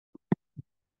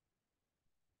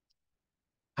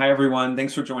Hi, everyone.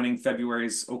 Thanks for joining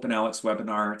February's OpenAlex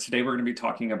webinar. Today, we're going to be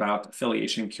talking about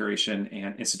affiliation curation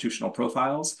and institutional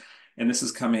profiles. And this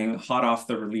is coming hot off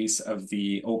the release of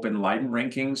the Open Leiden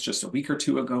Rankings just a week or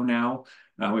two ago now.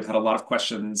 We've had a lot of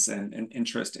questions and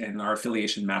interest in our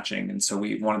affiliation matching, and so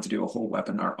we wanted to do a whole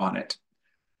webinar on it.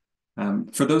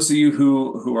 For those of you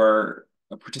who are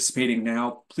participating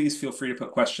now, please feel free to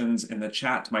put questions in the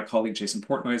chat. My colleague Jason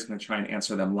Portnoy is going to try and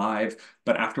answer them live,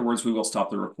 but afterwards we will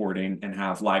stop the recording and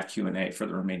have live Q&A for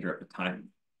the remainder of the time.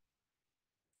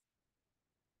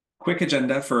 Quick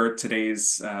agenda for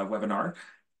today's webinar.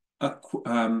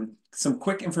 Some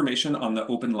quick information on the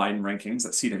Open Leiden Rankings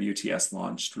that CWTS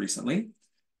launched recently.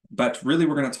 But really,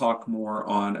 we're going to talk more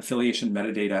on affiliation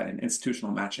metadata and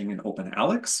institutional matching in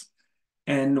OpenAlex.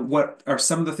 And what are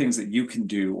some of the things that you can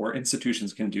do or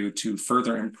institutions can do to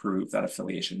further improve that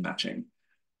affiliation matching?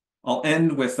 I'll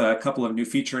end with a couple of new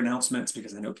feature announcements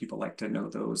because I know people like to know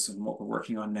those and what we're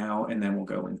working on now, and then we'll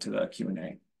go into the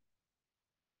Q&A.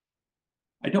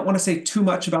 I don't want to say too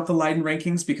much about the Leiden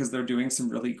rankings because they're doing some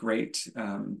really great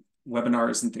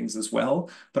webinars and things as well.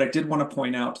 But I did want to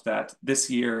point out that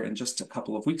this year and just a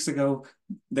couple of weeks ago,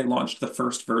 they launched the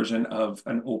first version of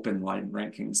an Open Leiden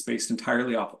rankings based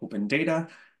entirely off open data.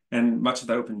 And much of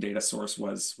that open data source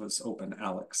was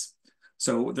OpenAlex.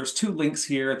 So there's two links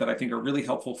here that I think are really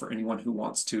helpful for anyone who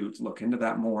wants to look into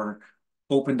that more.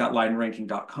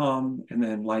 Open.leidenranking.com and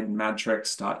then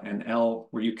leidenmatrix.nl,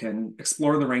 where you can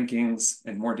explore the rankings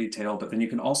in more detail, but then you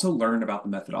can also learn about the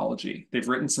methodology. They've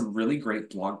written some really great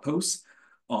blog posts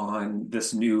on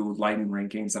this new Leiden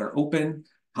rankings that are open,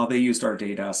 how they used our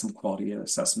data, some quality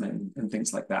assessment, and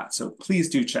things like that. So please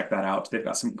do check that out. They've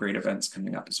got some great events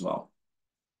coming up as well.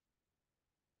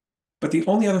 But the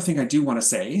only other thing I do want to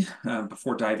say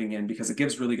before diving in, because it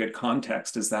gives really good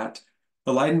context, is that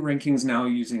the Leiden rankings now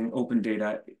using open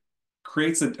data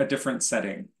creates a different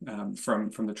setting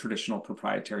from the traditional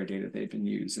proprietary data they've been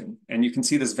using. And you can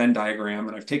see this Venn diagram,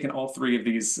 and I've taken all three of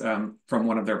these from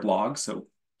one of their blogs, so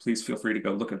please feel free to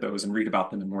go look at those and read about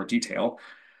them in more detail.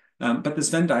 But this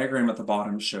Venn diagram at the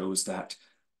bottom shows that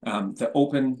the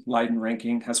Open Leiden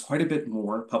ranking has quite a bit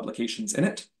more publications in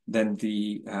it than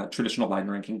the traditional Leiden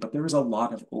ranking, but there is a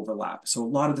lot of overlap. So a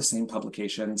lot of the same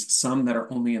publications, some that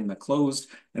are only in the closed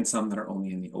and some that are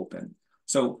only in the open.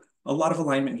 So a lot of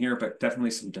alignment here, but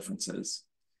definitely some differences.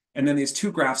 And then these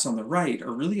two graphs on the right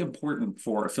are really important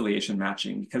for affiliation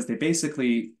matching because they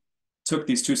basically took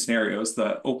these two scenarios,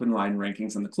 the open Leiden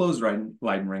rankings and the closed Leiden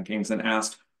rankings, and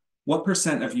asked, what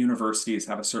percent of universities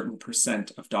have a certain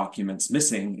percent of documents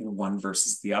missing in one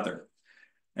versus the other?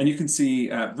 And you can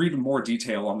see, read more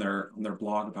detail on their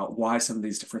blog about why some of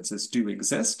these differences do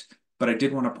exist. But I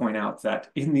did want to point out that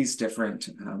in these different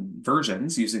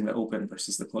versions, using the open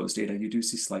versus the closed data, you do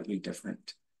see slightly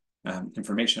different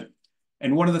information.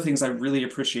 And one of the things I really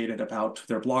appreciated about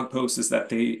their blog post is that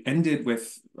they ended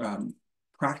with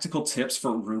practical tips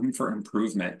for room for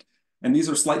improvement. And these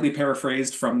are slightly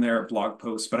paraphrased from their blog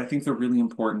post, but I think they're really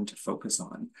important to focus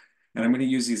on. And I'm going to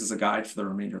use these as a guide for the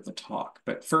remainder of the talk.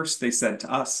 But first, they said to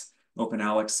us,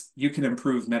 OpenAlex, you can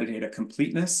improve metadata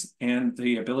completeness and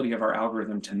the ability of our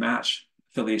algorithm to match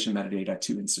affiliation metadata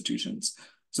to institutions.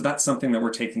 So that's something that we're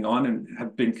taking on and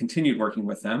have been continued working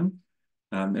with them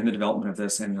in the development of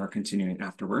this and are continuing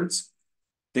afterwards.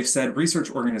 They've said, research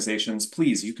organizations,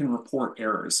 please, you can report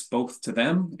errors, both to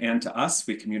them and to us.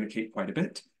 We communicate quite a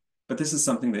bit. But this is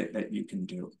something that you can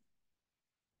do.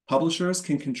 Publishers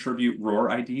can contribute ROR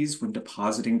IDs when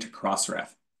depositing to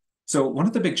Crossref. So one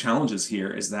of the big challenges here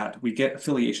is that we get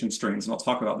affiliation strings, and I'll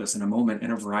talk about this in a moment,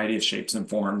 in a variety of shapes and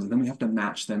forms, and then we have to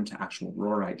match them to actual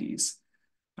ROR IDs.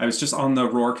 I was just on the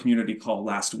ROR community call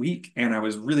last week, and I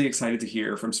was really excited to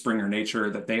hear from Springer Nature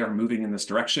that they are moving in this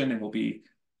direction and will be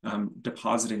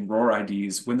depositing ROR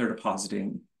IDs when they're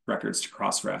depositing records to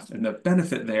Crossref. And the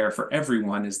benefit there for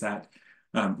everyone is that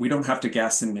we don't have to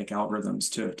guess and make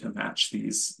algorithms to match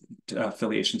these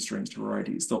affiliation strings to ROR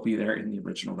IDs. They'll be there in the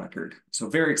original record. So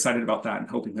very excited about that and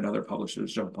hoping that other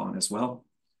publishers jump on as well.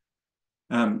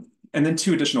 And then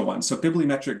two additional ones. So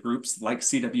bibliometric groups like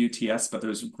CWTS, but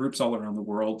there's groups all around the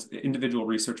world, individual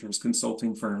researchers,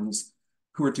 consulting firms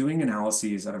who are doing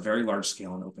analyses at a very large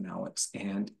scale in OpenAlex.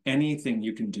 And anything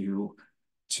you can do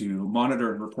to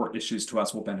monitor and report issues to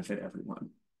us will benefit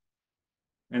everyone.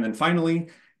 And then finally,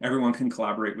 everyone can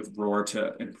collaborate with ROR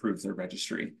to improve their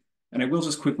registry. And I will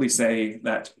just quickly say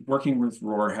that working with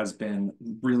ROR has been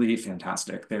really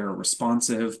fantastic. They're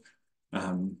responsive,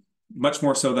 much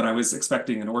more so than I was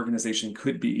expecting an organization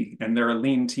could be. And they're a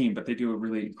lean team, but they do a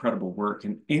really incredible work.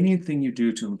 And anything you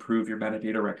do to improve your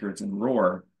metadata records in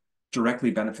ROR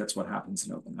directly benefits what happens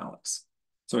in OpenAlex.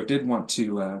 So I did want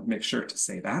to make sure to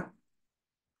say that.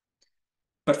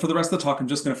 But for the rest of the talk, I'm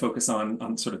just going to focus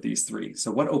on sort of these three.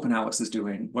 So what OpenAlex is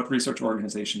doing, what research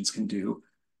organizations can do,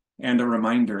 and a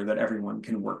reminder that everyone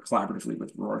can work collaboratively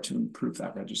with Aurora to improve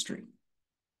that registry.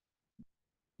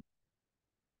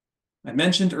 I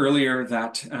mentioned earlier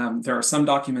that there are some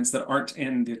documents that aren't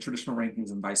in the traditional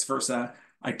rankings and vice versa.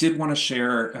 I did want to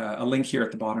share a link here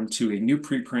at the bottom to a new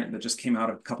preprint that just came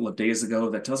out a couple of days ago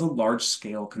that does a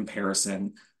large-scale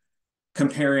comparison,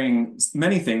 comparing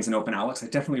many things in OpenAlex. I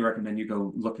definitely recommend you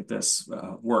go look at this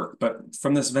work. But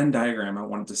from this Venn diagram, I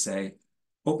wanted to say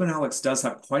OpenAlex does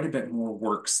have quite a bit more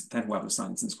works than Web of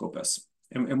Science and Scopus.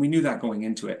 And we knew that going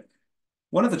into it.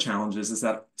 One of the challenges is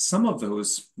that some of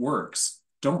those works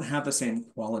don't have the same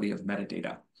quality of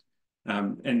metadata.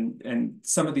 And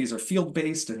some of these are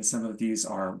field-based and some of these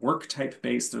are work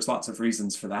type-based. There's lots of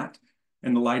reasons for that.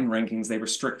 In the Leiden rankings, they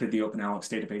restricted the OpenAlex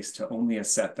database to only a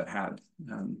set that had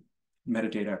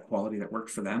metadata quality that worked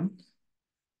for them.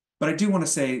 But I do want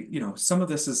to say, some of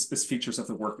this is features of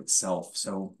the work itself.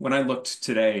 So when I looked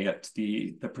today at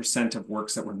the percent of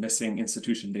works that were missing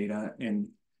institution data in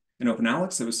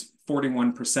OpenAlex, it was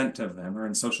 41% of them are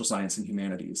in social science and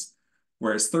humanities,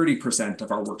 whereas 30%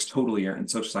 of our works totally are in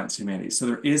social science and humanities. So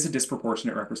there is a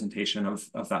disproportionate representation of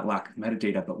that lack of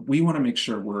metadata, but we want to make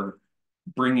sure we're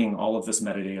bringing all of this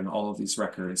metadata and all of these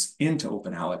records into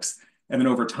OpenAlex. And then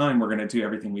over time, we're going to do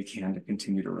everything we can to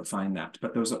continue to refine that.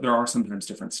 But there are sometimes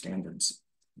different standards.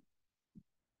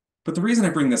 But the reason I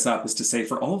bring this up is to say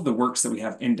for all of the works that we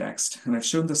have indexed, and I've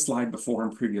shown this slide before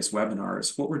in previous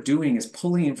webinars, what we're doing is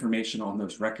pulling information on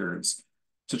those records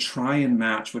to try and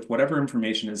match with whatever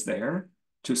information is there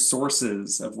to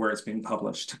sources of where it's being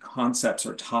published, to concepts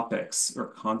or topics or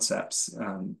concepts,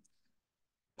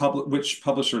 which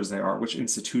publishers they are, which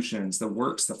institutions, the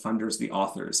works, the funders, the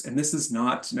authors. And this is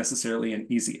not necessarily an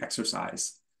easy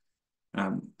exercise.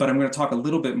 But I'm going to talk a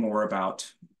little bit more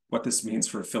about what this means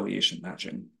for affiliation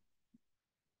matching.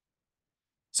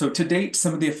 So to date,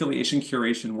 some of the affiliation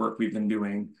curation work we've been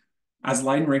doing, as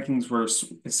Leiden rankings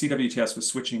CWTS was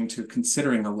switching to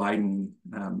considering a Leiden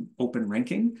open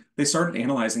ranking, they started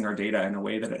analyzing our data in a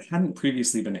way that it hadn't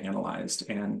previously been analyzed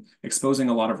and exposing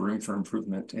a lot of room for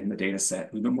improvement in the data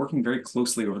set. We've been working very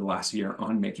closely over the last year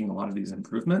on making a lot of these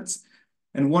improvements.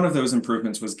 And one of those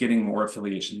improvements was getting more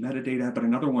affiliation metadata, but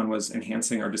another one was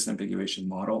enhancing our disambiguation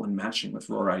model and matching with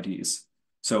ROR IDs.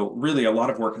 So really a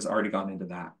lot of work has already gone into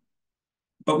that.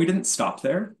 But we didn't stop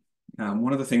there.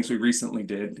 One of the things we recently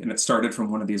did, and it started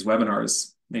from one of these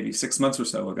webinars maybe 6 months or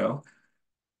so ago,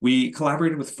 we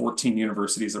collaborated with 14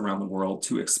 universities around the world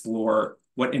to explore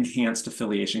what enhanced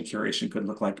affiliation curation could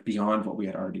look like beyond what we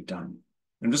had already done.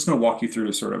 I'm just going to walk you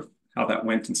through sort of how that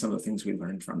went and some of the things we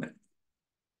learned from it.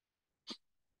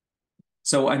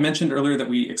 So I mentioned earlier that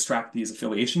we extract these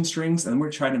affiliation strings and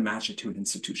we're trying to match it to an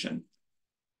institution.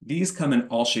 These come in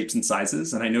all shapes and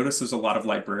sizes, and I notice there's a lot of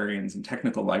librarians and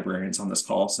technical librarians on this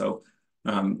call, so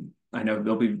I know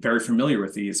they'll be very familiar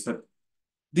with these, but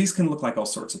these can look like all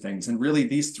sorts of things. And really,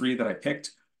 these three that I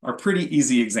picked are pretty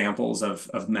easy examples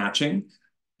of matching.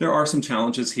 There are some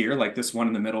challenges here, like this one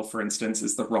in the middle, for instance,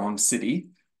 is the wrong city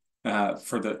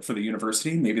for the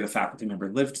university. Maybe the faculty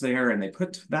member lived there and they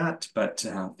put that, but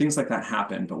things like that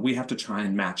happen, but we have to try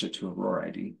and match it to a ROR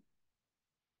ID.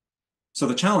 So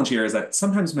the challenge here is that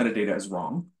sometimes metadata is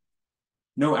wrong.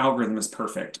 No algorithm is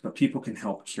perfect, but people can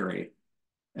help curate.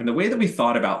 And the way that we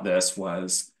thought about this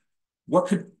was, what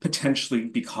could potentially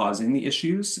be causing the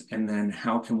issues? And then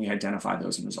how can we identify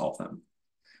those and resolve them?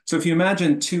 So if you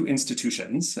imagine two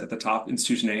institutions at the top,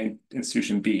 institution A and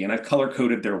institution B, and I've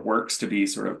color-coded their works to be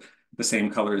sort of the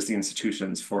same color as the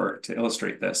institutions to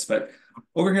illustrate this. But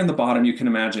over here in the bottom, you can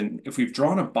imagine if we've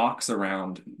drawn a box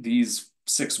around these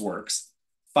 6 works,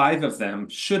 5 of them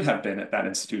should have been at that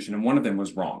institution and 1 of them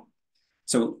was wrong.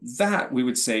 So that we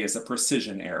would say is a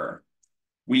precision error.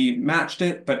 We matched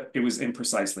it, but it was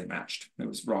imprecisely matched. It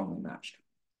was wrongly matched.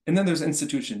 And then there's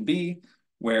institution B,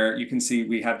 where you can see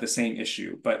we have the same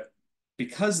issue, but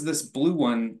because this blue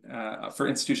one for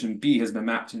institution B has been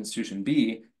mapped to institution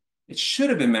B, it should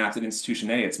have been mapped at institution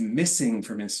A. It's missing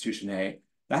from institution A.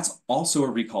 That's also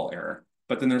a recall error.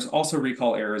 But then there's also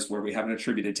recall errors where we haven't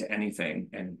attributed to anything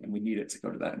and we need it to go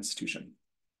to that institution.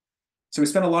 So we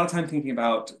spent a lot of time thinking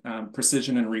about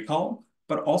precision and recall,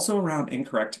 but also around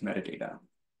incorrect metadata.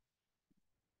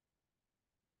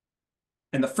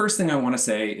 And the first thing I want to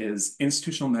say is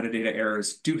institutional metadata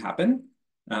errors do happen,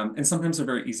 and sometimes they're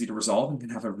very easy to resolve and can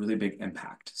have a really big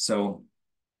impact. So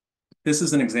this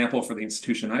is an example for the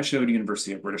institution I showed,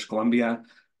 University of British Columbia.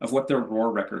 of what their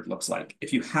ROAR record looks like.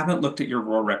 If you haven't looked at your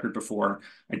ROAR record before,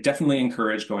 I definitely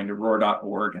encourage going to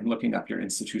roar.org and looking up your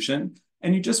institution.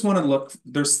 And you just want to look,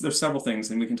 there's several things,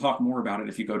 and we can talk more about it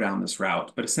if you go down this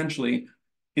route. But essentially,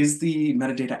 is the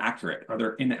metadata accurate? Are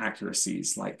there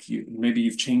inaccuracies? Like maybe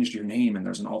you've changed your name and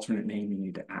there's an alternate name you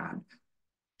need to add.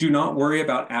 Do not worry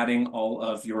about adding all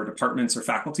of your departments or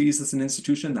faculties as an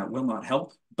institution. That will not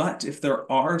help. But if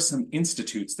there are some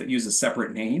institutes that use a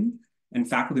separate name and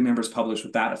faculty members publish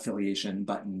with that affiliation,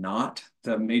 but not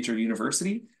the major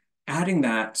university, adding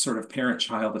that sort of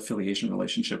parent-child affiliation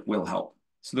relationship will help.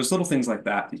 So there's little things like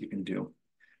that that you can do.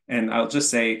 And I'll just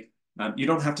say, you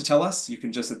don't have to tell us. You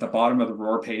can just, at the bottom of the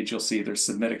ROAR page, you'll see there's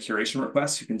submit a curation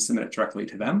request. You can submit it directly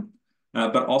to them.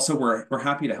 But also we're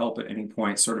happy to help at any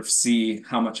point sort of see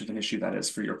how much of an issue that is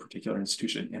for your particular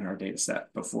institution in our data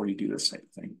set before you do this type of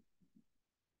thing.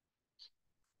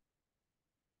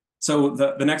 So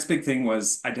the next big thing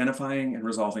was identifying and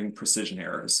resolving precision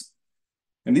errors.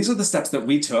 And these are the steps that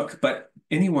we took, but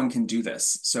anyone can do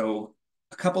this. So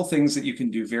a couple things that you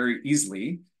can do very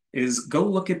easily is go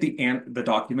look at the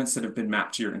documents that have been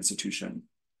mapped to your institution.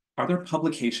 Are there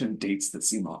publication dates that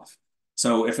seem off?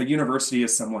 So if a university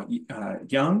is somewhat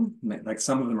young, like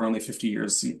some of them are only 50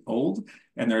 years old,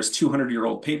 and there's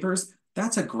 200-year-old papers,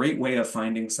 that's a great way of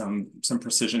finding some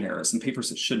precision errors and papers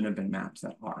that shouldn't have been mapped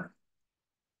that are.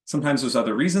 Sometimes there's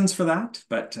other reasons for that,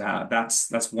 but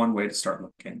that's one way to start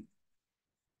looking.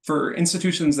 For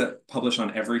institutions that publish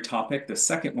on every topic, the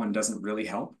second one doesn't really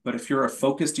help. But if you're a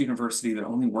focused university that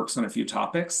only works on a few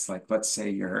topics, like let's say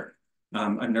you're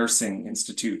a nursing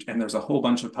institute and there's a whole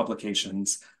bunch of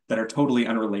publications that are totally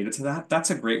unrelated to that, that's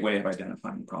a great way of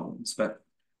identifying problems. But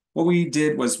what we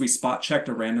did was we spot checked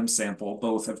a random sample,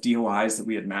 both of DOIs that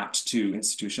we had mapped to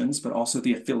institutions, but also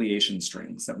the affiliation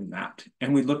strings that we mapped.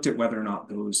 And we looked at whether or not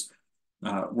those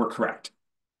were correct.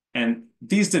 And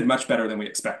these did much better than we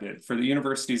expected. For the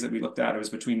universities that we looked at, it was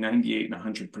between 98 and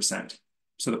 100%.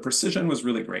 So the precision was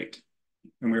really great.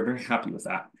 And we were very happy with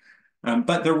that.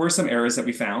 But there were some errors that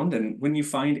we found. And when you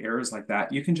find errors like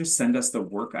that, you can just send us the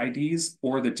work IDs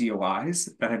or the DOIs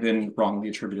that have been wrongly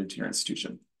attributed to your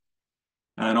institution.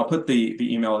 And I'll put the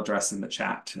email address in the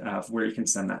chat where you can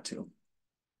send that to.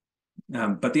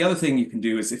 But the other thing you can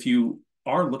do is if you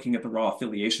are looking at the raw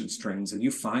affiliation strings and you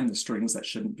find the strings that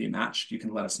shouldn't be matched, you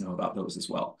can let us know about those as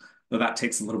well. Though that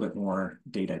takes a little bit more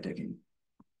data digging.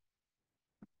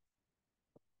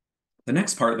 The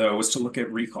next part, though, was to look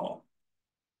at recall.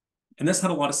 And this had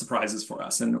a lot of surprises for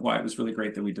us, and why it was really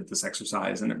great that we did this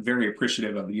exercise, and very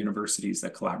appreciative of the universities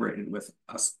that collaborated with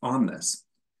us on this.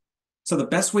 So the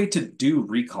best way to do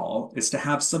recall is to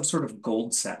have some sort of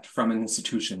gold set from an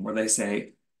institution where they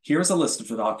say, here's a list of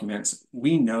the documents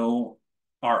we know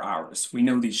are ours. We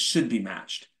know these should be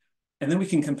matched. And then we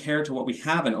can compare to what we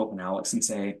have in OpenAlex and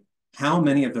say, how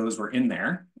many of those were in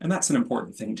there? And that's an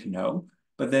important thing to know.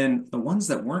 But then the ones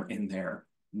that weren't in there,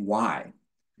 why?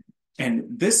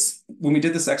 And this, when we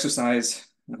did this exercise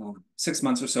 6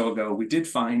 months or so ago, we did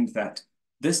find that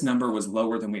this number was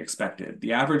lower than we expected.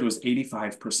 The average was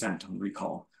 85% on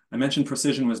recall. I mentioned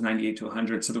precision was 98 to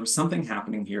 100, so there was something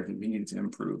happening here that we needed to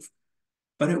improve.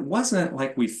 But it wasn't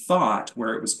like we thought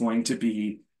where it was going to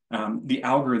be the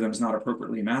algorithms not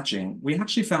appropriately matching. We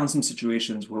actually found some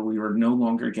situations where we were no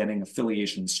longer getting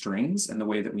affiliation strings in the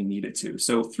way that we needed to.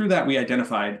 So through that, we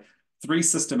identified 3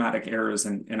 systematic errors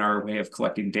in our way of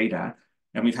collecting data.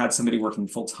 And we've had somebody working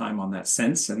full-time on that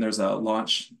since. And there's a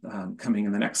launch coming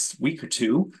in the next week or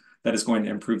 2 that is going to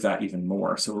improve that even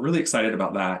more. So we're really excited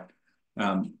about that.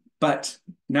 But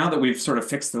now that we've sort of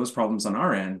fixed those problems on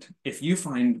our end, if you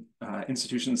find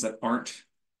institutions that aren't,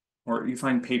 or you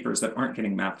find papers that aren't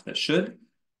getting mapped that should,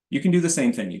 you can do the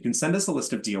same thing. You can send us a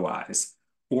list of DOIs,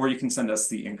 or you can send us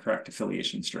the incorrect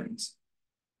affiliation strings.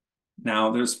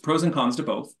 Now, there's pros and cons to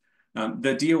both.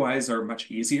 The DOIs are much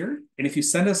easier. And if you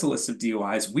send us a list of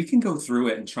DOIs, we can go through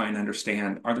it and try and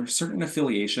understand, are there certain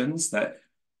affiliations that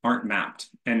aren't mapped?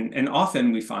 And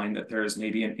often we find that there's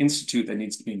maybe an institute that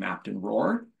needs to be mapped in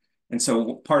ROAR. And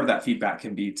so part of that feedback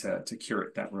can be to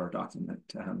curate that ROAR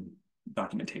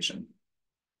documentation.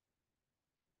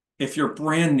 If you're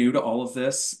brand new to all of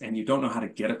this and you don't know how to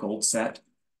get a gold set,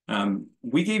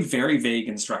 we gave very vague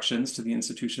instructions to the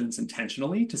institutions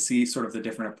intentionally to see sort of the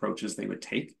different approaches they would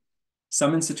take.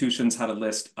 Some institutions had a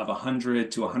list of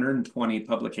 100 to 120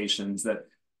 publications that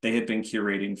they had been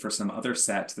curating for some other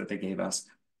set that they gave us.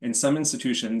 And some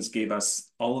institutions gave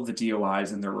us all of the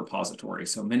DOIs in their repository,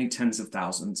 so many tens of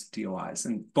thousands of DOIs,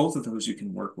 and both of those you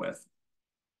can work with.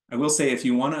 I will say if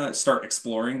you want to start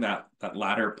exploring that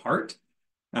latter part,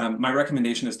 my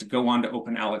recommendation is to go on to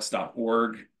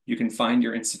openalex.org You can find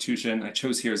your institution. I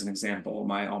chose here as an example,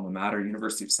 my alma mater,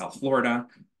 University of South Florida.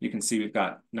 You can see we've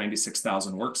got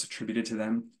 96,000 works attributed to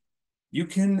them. You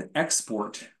can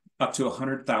export up to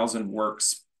 100,000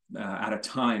 works at a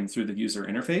time through the user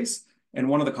interface. And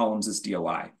one of the columns is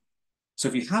DOI. So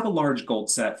if you have a large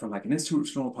gold set from like an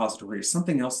institutional repository or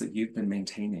something else that you've been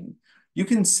maintaining, you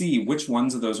can see which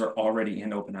ones of those are already in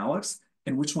OpenAlex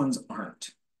and which ones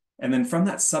aren't. And then from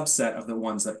that subset of the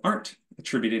ones that aren't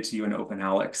attributed to you in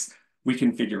OpenAlex, we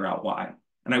can figure out why.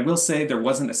 And I will say there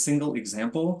wasn't a single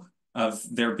example of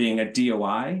there being a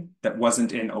DOI that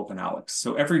wasn't in OpenAlex.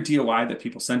 So every DOI that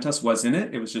people sent us was in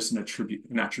it. It was just an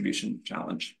attribution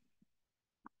challenge.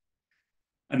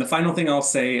 And the final thing I'll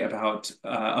say about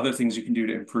other things you can do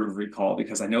to improve recall,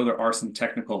 because I know there are some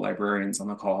technical librarians on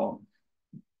the call,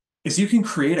 is you can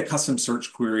create a custom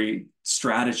search query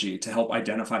strategy to help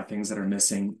identify things that are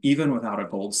missing, even without a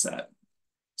gold set.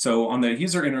 So on the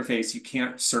user interface, you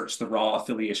can't search the raw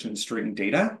affiliation string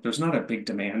data. There's not a big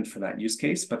demand for that use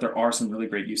case, but there are some really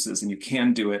great uses, and you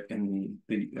can do it in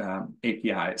the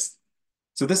APIs.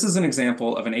 So this is an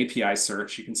example of an API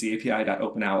search. You can see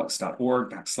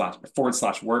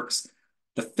api.openalex.org/works.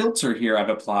 The filter here I've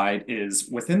applied is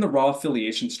within the raw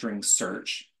affiliation string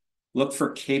search, look for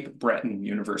Cape Breton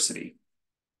University.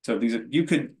 So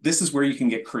this is where you can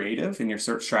get creative in your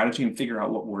search strategy and figure out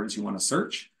what words you want to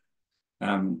search.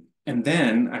 And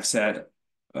then I've said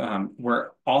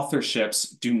where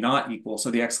authorships do not equal,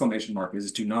 so the exclamation mark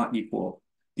is do not equal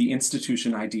the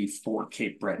institution ID for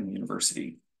Cape Breton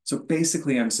University. So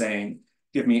basically I'm saying,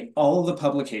 give me all of the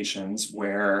publications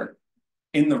where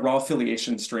in the raw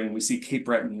affiliation string, we see Cape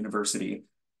Breton University,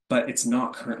 but it's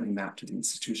not currently mapped to the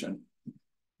institution.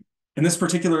 In this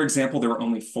particular example, there were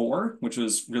only 4, which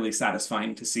was really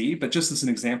satisfying to see. But just as an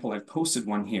example, I've posted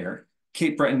one here,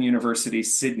 Cape Breton University,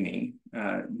 Sydney,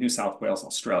 New South Wales,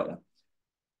 Australia.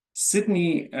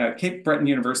 Cape Breton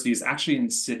University is actually in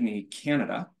Sydney,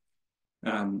 Canada.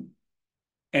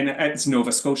 And it's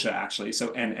Nova Scotia, actually,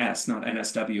 so NS, not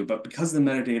NSW. But because the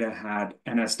metadata had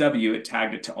NSW, it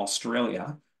tagged it to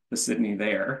Australia, the Sydney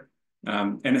there.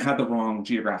 And it had the wrong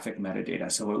geographic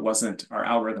metadata. So our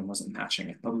algorithm wasn't matching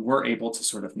it, but we were able to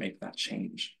sort of make that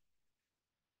change.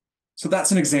 So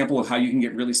that's an example of how you can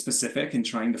get really specific in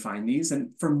trying to find these.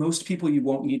 And for most people, you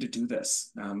won't need to do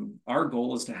this. Our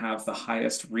goal is to have the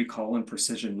highest recall and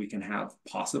precision we can have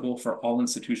possible for all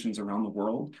institutions around the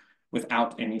world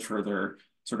without any further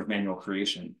sort of manual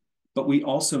creation. But we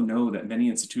also know that many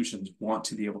institutions want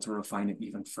to be able to refine it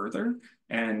even further.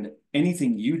 And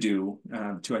anything you do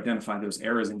to identify those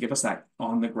errors and give us that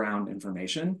on-the-ground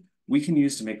information, we can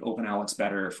use to make OpenAlex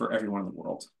better for everyone in the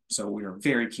world. So we are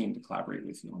very keen to collaborate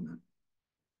with you on that.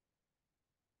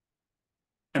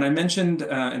 And I mentioned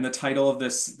in the title of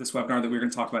this webinar that we we're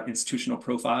going to talk about institutional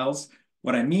profiles.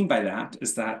 What I mean by that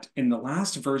is that in the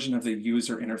last version of the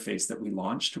user interface that we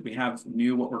launched, we have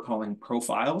what we're calling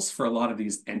profiles for a lot of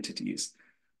these entities.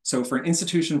 So for an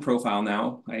institution profile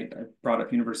now, I brought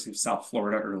up University of South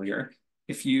Florida earlier.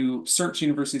 If you search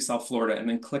University of South Florida and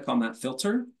then click on that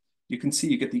filter, you can see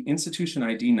you get the institution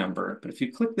ID number. But if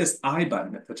you click this I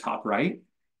button at the top right,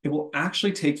 it will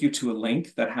actually take you to a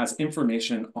link that has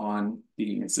information on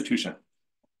the institution.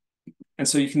 And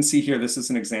so you can see here, this is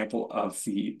an example of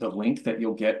the link that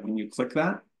you'll get when you click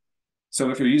that.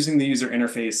 So if you're using the user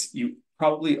interface, you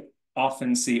probably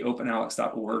often see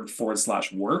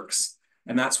openalex.org/works,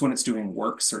 and that's when it's doing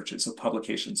work searches, so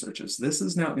publication searches. This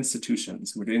is now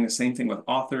institutions. We're doing the same thing with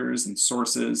authors and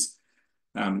sources.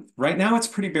 Right now, it's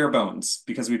pretty bare bones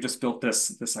because we've just built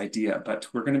this idea, but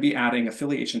we're going to be adding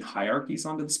affiliation hierarchies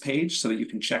onto this page so that you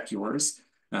can check yours.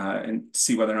 And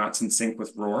see whether or not it's in sync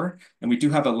with ROR. And we do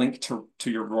have a link to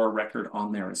your ROR record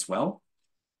on there as well.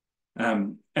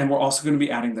 And we're also going to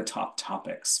be adding the top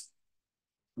topics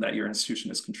that your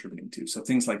institution is contributing to. So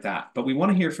things like that. But we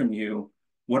want to hear from you.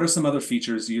 What are some other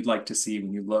features you'd like to see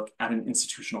when you look at an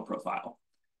institutional profile?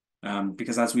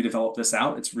 Because as we develop this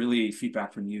out, it's really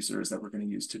feedback from users that we're going to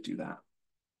use to do that.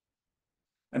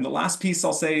 And the last piece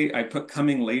I'll say I put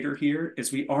coming later here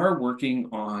is we are working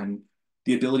on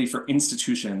the ability for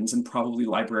institutions and probably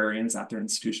librarians at their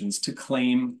institutions to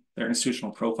claim their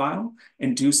institutional profile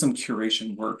and do some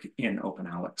curation work in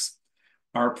OpenAlex.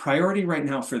 Our priority right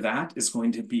now for that is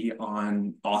going to be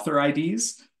on author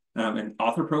IDs and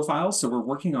author profiles. So we're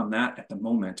working on that at the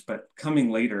moment, but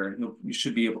coming later, you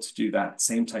should be able to do that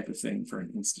same type of thing for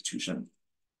an institution.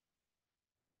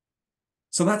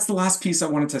 So that's the last piece I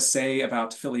wanted to say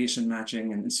about affiliation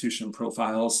matching and institution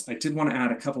profiles. I did want to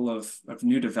add a couple of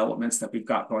new developments that we've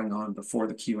got going on before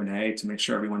the Q&A to make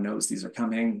sure everyone knows these are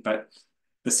coming. But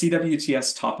The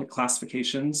CWTS topic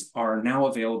classifications are now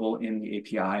available in the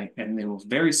API, and they will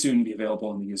very soon be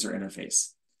available in the user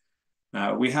interface.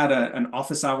 We had an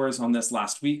office hours on this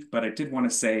last week, but I did want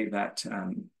to say that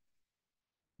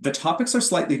the topics are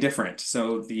slightly different.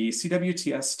 So the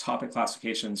CWTS topic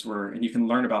classifications were, and you can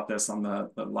learn about this on the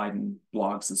Leiden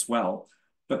blogs as well,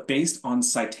 but based on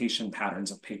citation patterns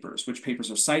of papers, which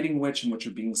papers are citing which and which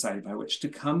are being cited by which, to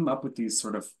come up with these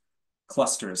sort of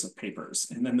clusters of papers.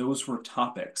 And then those were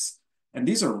topics. And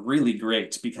these are really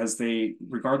great because they,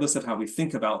 regardless of how we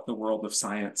think about the world of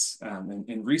science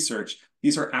and research,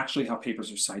 these are actually how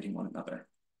papers are citing one another.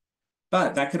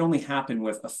 But that could only happen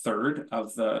with a third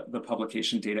of the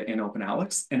publication data in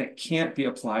OpenAlex, and it can't be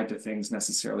applied to things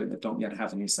necessarily that don't yet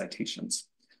have any citations.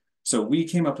 So we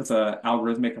came up with an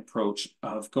algorithmic approach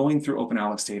of going through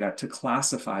OpenAlex data to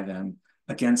classify them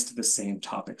against the same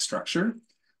topic structure.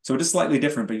 So it is slightly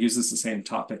different, but uses the same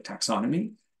topic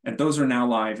taxonomy. And those are now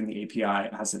live in the API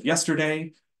as of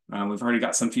yesterday. We've already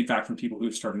got some feedback from people who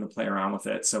are starting to play around with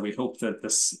it. So we hope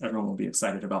that everyone will be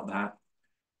excited about that.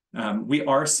 We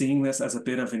are seeing this as a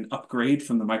bit of an upgrade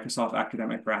from the Microsoft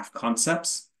Academic Graph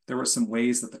concepts. There were some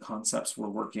ways that the concepts were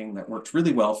working that worked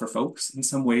really well for folks, and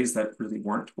some ways that really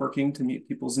weren't working to meet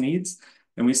people's needs.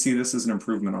 And we see this as an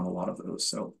improvement on a lot of those.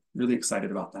 So really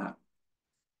excited about that.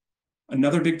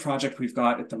 Another big project we've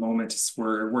got at the moment is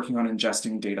we're working on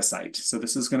ingesting DataCite. So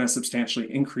this is going to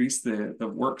substantially increase the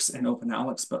works in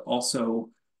OpenAlex, but also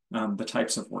the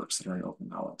types of works that are in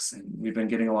OpenAlex. And we've been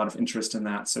getting a lot of interest in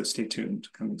that, so stay tuned,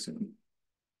 coming soon.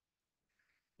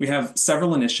 We have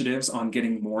several initiatives on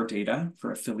getting more data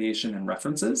for affiliation and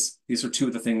references. These are two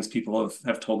of the things people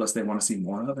have told us they want to see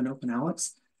more of in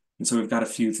OpenAlex. And so we've got a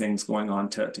few things going on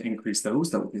to increase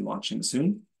those that we'll be launching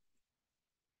soon.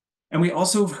 And we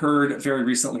also heard very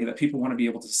recently that people want to be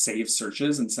able to save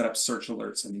searches and set up search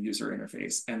alerts in the user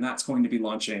interface. And that's going to be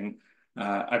launching,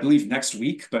 I believe, next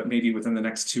week, but maybe within the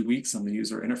next 2 weeks on the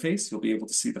user interface, you'll be able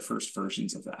to see the first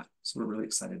versions of that. So we're really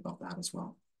excited about that as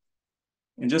well.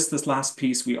 And just this last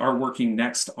piece, we are working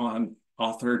next on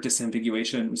author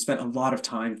disambiguation. We spent a lot of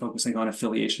time focusing on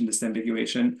affiliation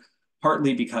disambiguation,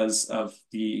 partly because of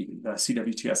the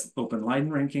CWTS Open Leiden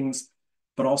Rankings,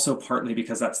 but also partly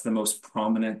because that's the most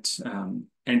prominent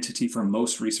entity for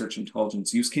most research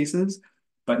intelligence use cases.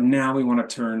 But now we want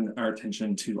to turn our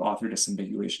attention to author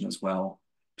disambiguation as well.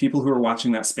 People who are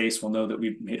watching that space will know that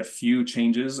we've made a few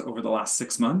changes over the last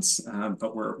 6 months,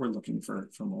 but we're looking for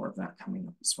more of that coming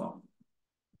up as well.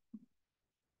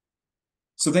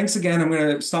 So thanks again. I'm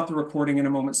going to stop the recording in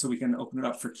a moment so we can open it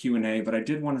up for Q&A, but I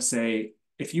did want to say,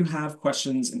 if you have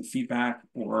questions and feedback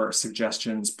or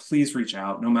suggestions, please reach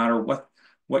out. No matter what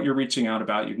you're reaching out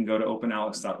about, you can go to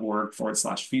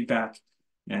openalex.org/feedback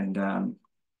and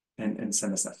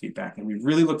send us that feedback. And we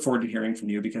really look forward to hearing from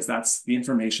you, because that's the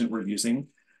information we're using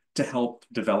to help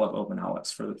develop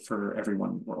OpenAlex for everyone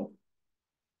in the world.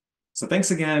 So thanks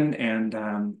again, and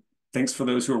thanks for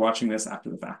those who are watching this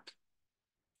after the fact.